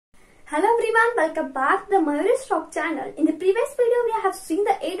Hello everyone, welcome back to the Mayuri stock channel. In the previous video, we have seen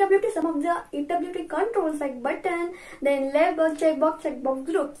the AWT, some of the AWT controls like button, then label, checkbox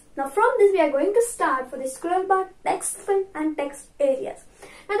groups. Now from this, we are going to start for the scroll bar, text field and text areas.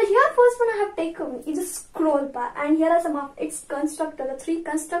 Now the here first one I have taken is a scroll bar, and here are some of its constructor, the three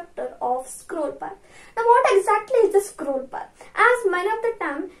constructor of scroll bar. Now what exactly is the scroll bar? As many of the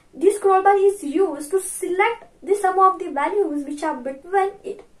time, this scroll bar is used to select the sum of the values which are between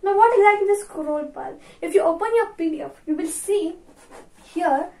it. Now what exactly is the scroll bar? If you open your PDF, you will see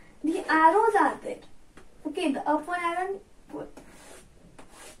here the arrows are there. Okay, the up one arrow.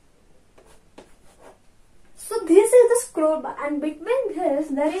 So this is the scroll bar, and between this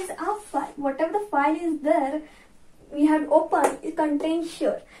there is a file. Whatever the file is there, we have opened, it contains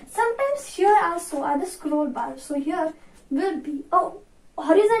here. Sometimes here also are the scroll bar. So here will be a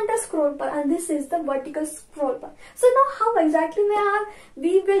horizontal scroll bar and this is the vertical scroll bar. So now how exactly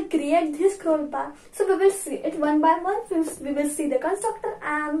we will create this scroll bar. So we will see it one by one. We will see the constructor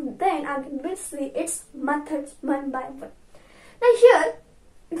and then we will see its methods one by one. Now here,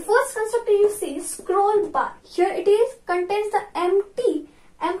 the first constructor you see scroll bar. Here it is contains the empty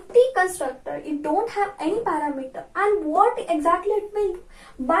constructor. It don't have any parameter, and what exactly it will do?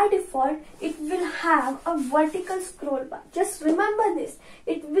 By default it will have a vertical scroll bar. Just remember this,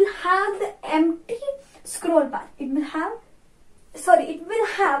 it will have the empty scroll bar. It will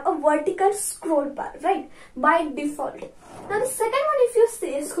have a vertical scroll bar, right, by default. Now the second one, if you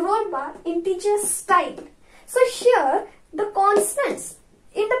say scroll bar integer style, so here the constants.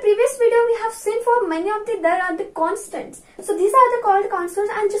 In the previous video, we have seen for many of there are the constants. So these are the called constants,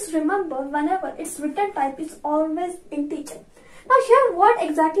 and just remember whenever its written type is always integer. Now here what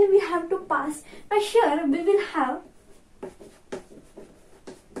exactly we have to pass? Now here we will have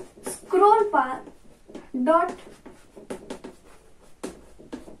scroll bar dot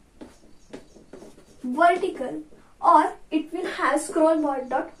vertical, or it will have scroll bar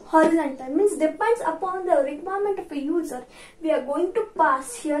dot horizontal. Means depends upon the requirement of a user, we are going to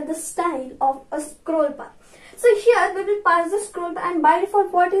pass here the style of a scroll bar. So here we will pass the scroll bar, and by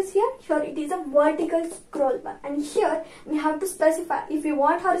default what is here? Here it is a vertical scroll bar, and here we have to specify if we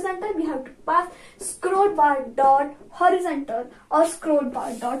want horizontal, we have to pass scroll bar dot horizontal or scroll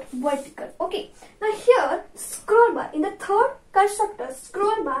bar dot vertical. Okay, now here scroll bar in the third constructor,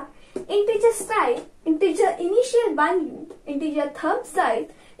 scroll bar integer style, integer initial value, integer thumb size,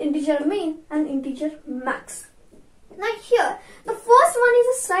 integer min and integer max. Now here the first one is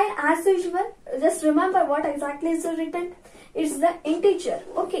a style as usual. Just remember what exactly is written. It's the integer.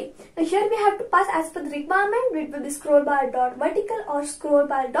 Okay, now here we have to pass as per the requirement. It will be scroll bar dot vertical or scroll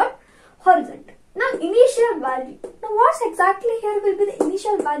bar dot horizontal. Now initial value. Now what's exactly here will be the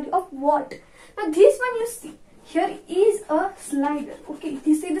initial value of what? Now this one you see, here is a slider. Okay,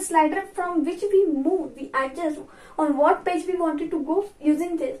 this is the slider from which we move, we adjust on what page we wanted to go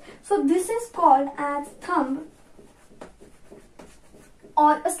using this. So this is called as thumb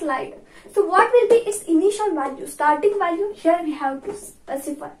or a slider. So what will be its initial value, starting value? Here we have to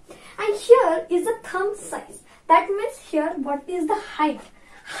specify. And here is the thumb size. That means here what is the height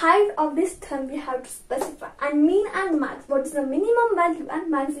of this thumb we have to specify, and min and max, what is the minimum value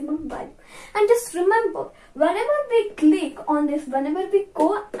and maximum value. And just remember, whenever we click on this, whenever we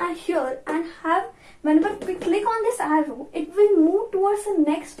go here and whenever we click on this arrow, it will move towards the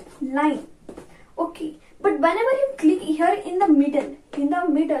next line. Okay, but whenever you click here in the middle,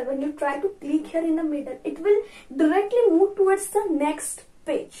 when you try to click here in the middle, it will directly move towards the next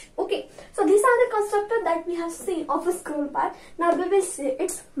page. Okay, so these are the constructor that we have seen of a scroll bar. Now we will see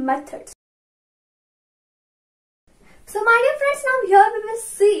its methods. So my dear friends, now here we will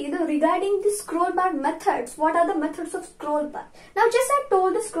see regarding the scroll bar methods. What are the methods of scroll bar? Now just I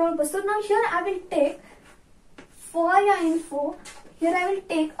told the scroll bar. So now here I will take, for your info, here I will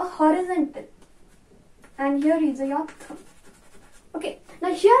take a horizontal, and here is your thumb. Okay,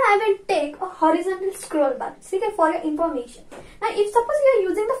 now here I will take a horizontal scroll bar, okay, for your information. Now if suppose we are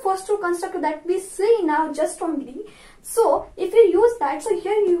using the first two constructor that we see now just only, so if you use that, so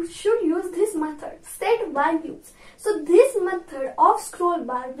here you should use this method, set values. So this method of scroll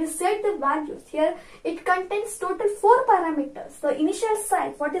bar will set the values. Here it contains total 4 parameters. The initial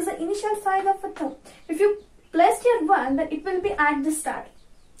size, what is the initial size of a thumb? If you place here 1, then it will be at the start.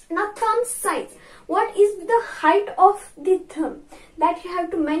 Now thumb size, what is the height of the thumb? That you have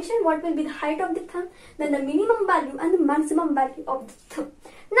to mention what will be the height of the thumb, then the minimum value and the maximum value of the thumb.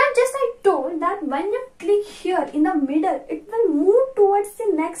 Now just I told that when you click here in the middle, it will move towards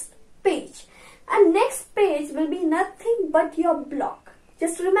the next page, and next page will be nothing but your block.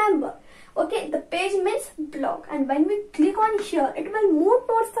 Just remember, Okay, the page means block, and when we click on here, it will move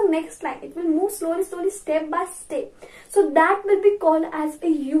towards the next line. It will move slowly, step by step. So that will be called as a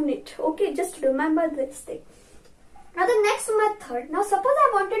unit. Okay, just remember this thing. Now the next method. Now suppose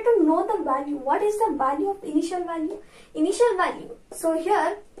I wanted to know the value. What is the value of initial value? Initial value. So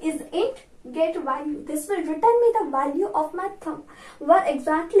here is int get value. This will return me the value of my thumb. Where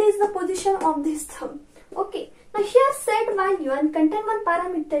exactly is the position of this thumb? Okay. Now here set value and contain one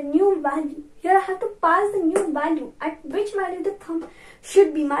parameter new value. Here I have to pass the new value at which value the thumb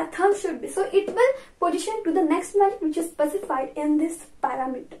should be. My thumb should be. So it will position to the next value which is specified in this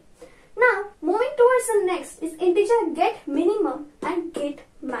parameter. Now, moving towards the next is integer get minimum and get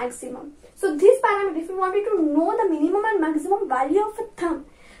maximum. So this parameter, if you wanted to know the minimum and maximum value of a thumb,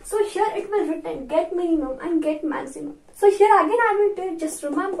 so here it will return get minimum and get maximum. So here again I will tell, just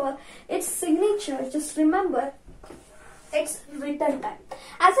remember its signature, just remember its return time.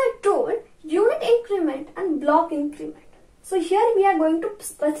 As I told, unit increment and block increment. So here we are going to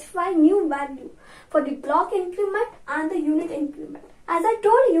specify new value for the block increment and the unit increment. As I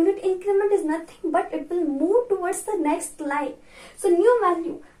told, unit increment is nothing but it will move towards the next line. So new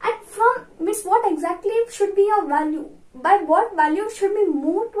value, and from means what exactly should be your value? By what value should be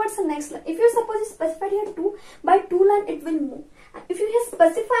moved towards the next line? If you suppose you specify here 2, by 2 line it will move. And if you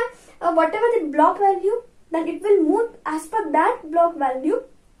specify whatever the block value, then it will move as per that block value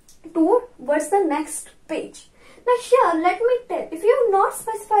towards the next page. Now here, let me tell, if you have not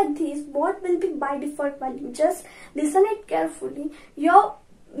specified these, what will be by default value? Just listen it carefully. Your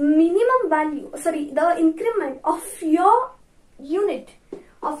minimum value, the increment of your unit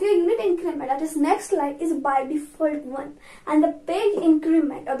increment, that is next line, is by default 1. And the page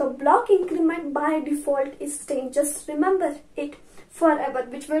increment or the block increment by default is 10. Just remember it forever,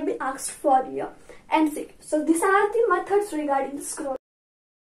 which will be asked for your MCQ. So these are the methods regarding the scroll.